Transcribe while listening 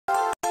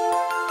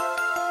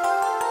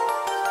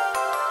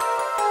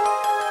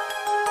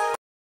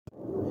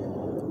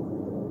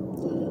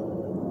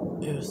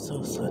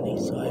sunny,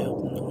 so I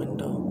opened the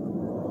window.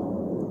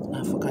 And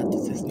I forgot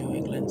this is New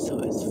England, so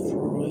it's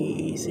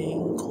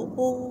freezing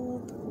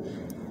cold.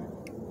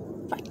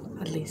 But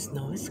at least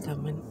snow is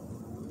coming.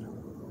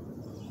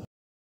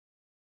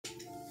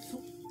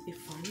 So it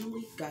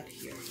finally got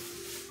here.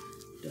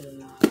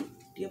 The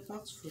deer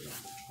box for the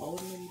fall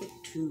number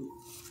 2.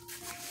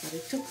 But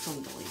it took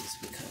some delays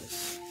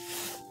because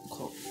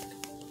COVID.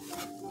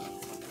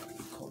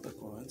 COVID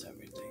ruins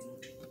everything.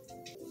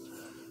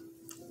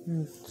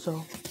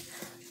 So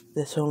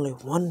there's only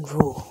one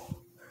rule.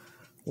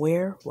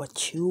 Wear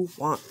what you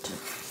want.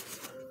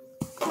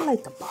 I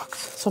like the box.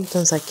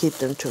 Sometimes I keep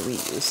them to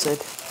reuse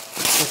it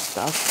for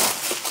stuff.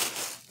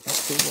 Let's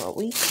see what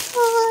we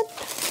got.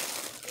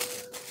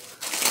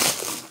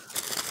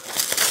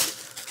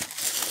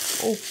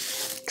 Oh,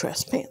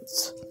 dress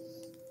pants.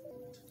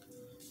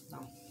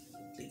 Now,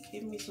 they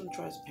gave me some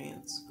dress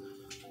pants,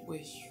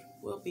 which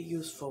will be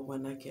useful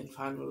when I can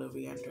finally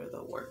re-enter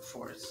the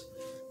workforce.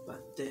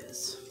 But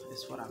this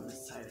is what I'm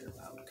excited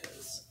about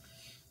because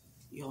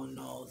you all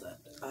know that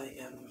I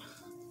am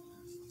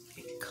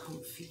a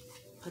comfy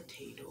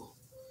potato.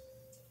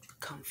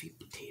 Comfy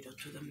potato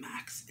to the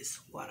max is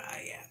what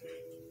I am.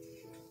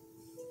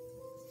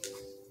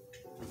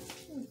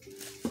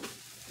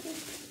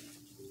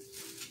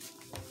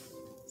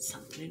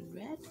 Something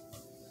red.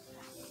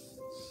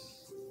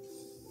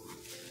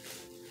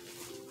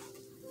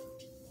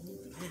 Oh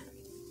man.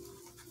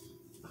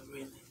 But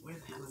really, where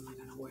the hell am I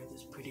gonna wear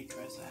this pretty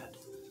dress at?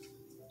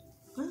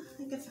 Well,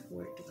 I guess I can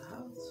wear it to the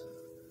house.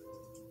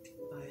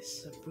 By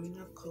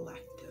Sabrina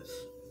Collective.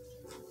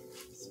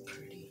 It's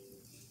pretty.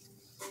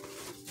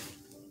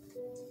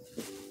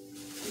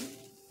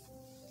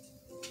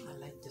 I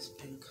like this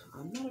pink.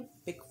 I'm not a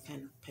big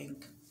fan of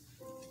pink,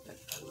 but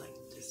I like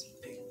this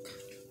pink.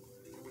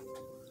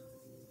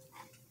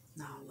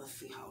 Now let's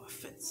see how it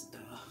fits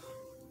the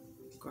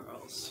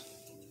girls,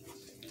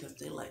 because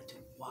they like to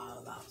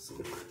wild out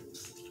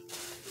sometimes.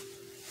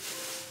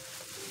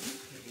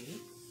 Okay.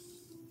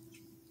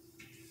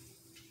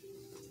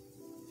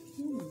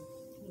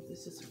 Oh,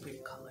 this is a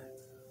great color.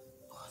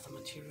 Oh, the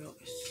material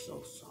is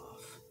so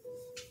soft.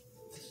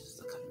 This is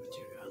the kind of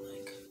material I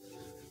like.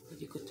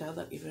 But you could tell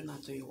that even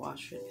after you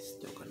wash it, it's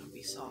still gonna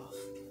be soft.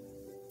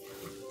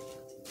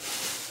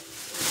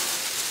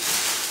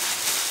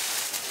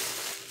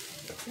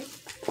 Okay.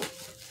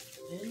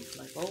 And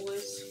like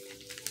always,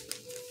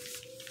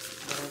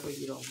 whatever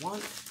you don't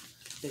want,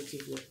 they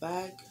give you a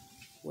bag,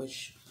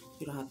 which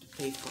you don't have to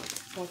pay for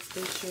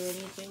postage or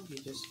anything. You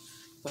just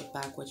put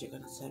back what you're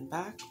gonna send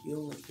back. You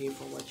only pay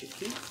for what you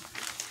keep.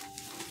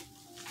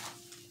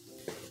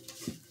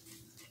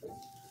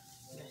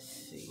 Let's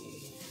see.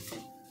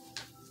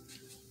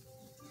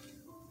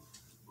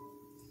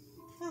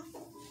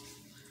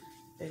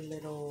 A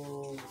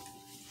little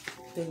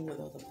thing with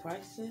all the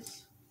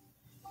prices,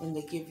 and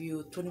they give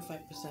you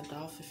 25%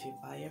 off if you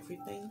buy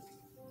everything,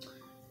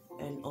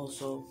 and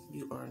also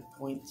you earn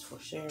points for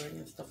sharing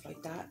and stuff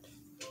like that.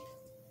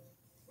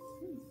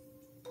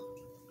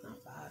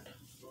 Not bad.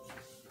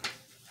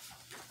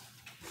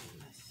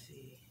 Let's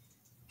see.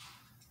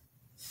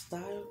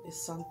 Style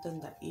is something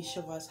that each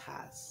of us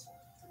has.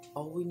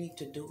 All we need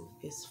to do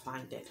is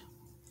find it.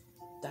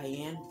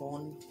 Diane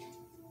von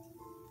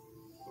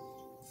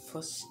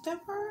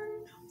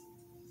Furstenberg.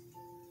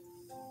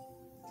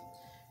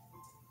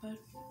 But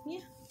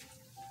yeah,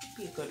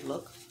 be a good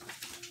look.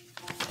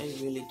 I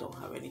really don't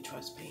have any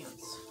dress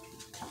pants.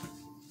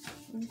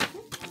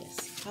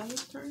 Let's see how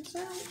it turns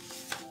out.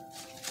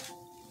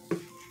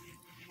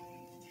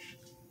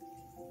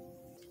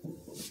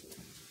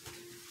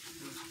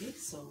 Okay,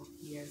 so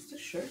here's the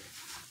shirt,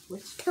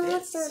 which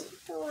fits.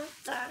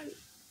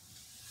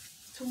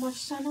 Too much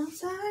sun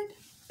outside?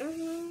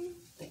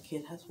 The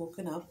kid has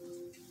woken up.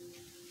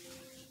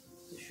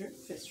 The shirt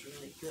fits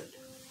really good.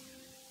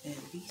 And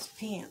these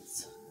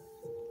pants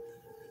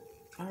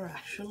are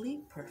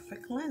actually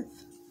perfect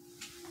length.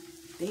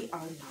 They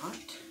are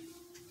not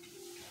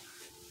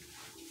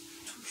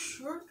too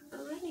short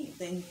or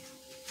anything.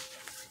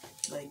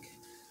 Like,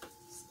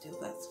 still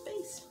got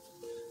space.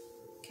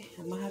 Okay,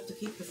 I might have to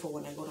keep it for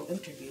when I go to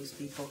interviews,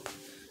 people.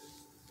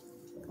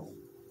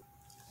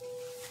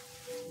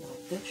 Now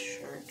this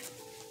shirt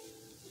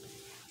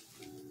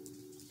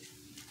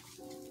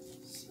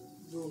is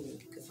roomy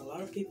because a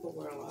lot of people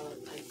wear a lot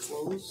of tight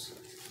clothes,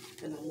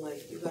 and I'm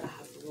like, you gotta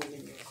have room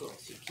in your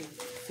clothes. You can't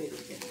fit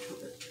it into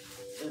it.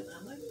 And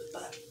I like the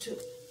back too.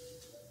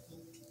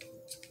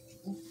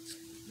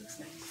 Looks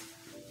nice.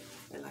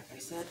 And like I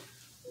said,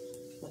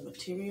 the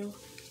material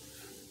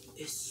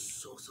is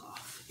so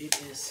soft.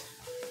 It is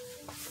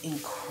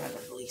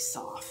incredibly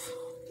soft.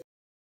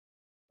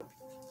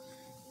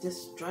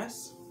 This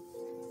dress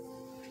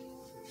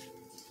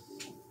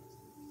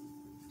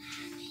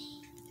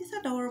is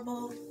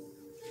adorable.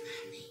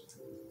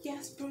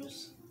 Yes,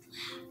 Bruce?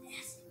 Where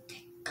is the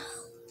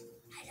goat?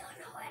 I don't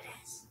know where it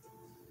is.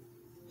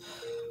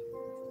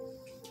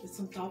 It's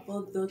on top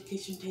of the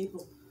kitchen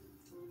table.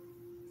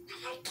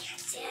 I can't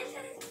see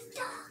it. It's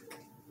dark.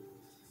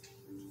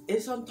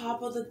 It's on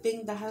top of the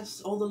thing that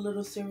has all the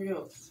little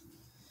cereals.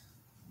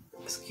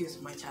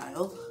 Excuse my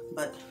child,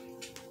 but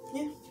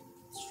yeah,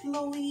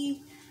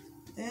 slowly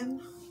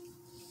and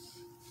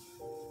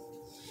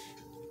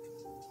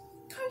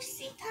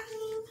Cursey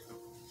time.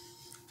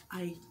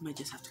 I might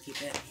just have to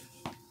keep it.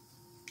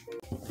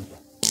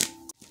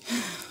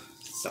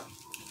 So,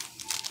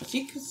 as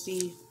you can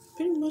see,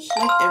 pretty much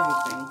like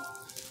everything.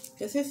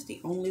 This is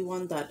the only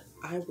one that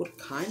I would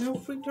kind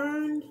of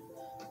return,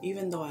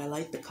 even though I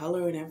like the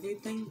color and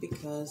everything,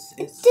 because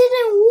it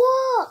didn't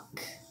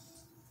work.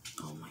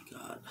 Oh my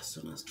god, as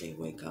soon as they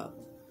wake up.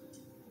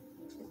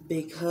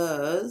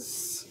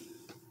 Because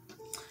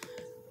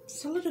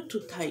it's a little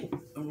too tight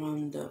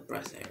around the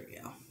breast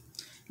area.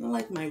 Not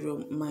like my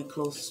room, my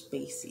clothes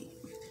spacey.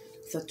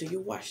 So do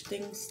you wash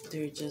things,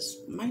 they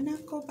just might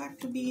not go back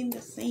to being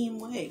the same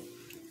way.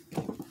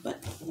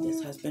 But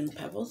this has been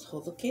Pebbles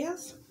Hold the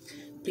Chaos.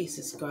 Please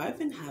subscribe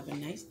and have a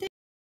nice day.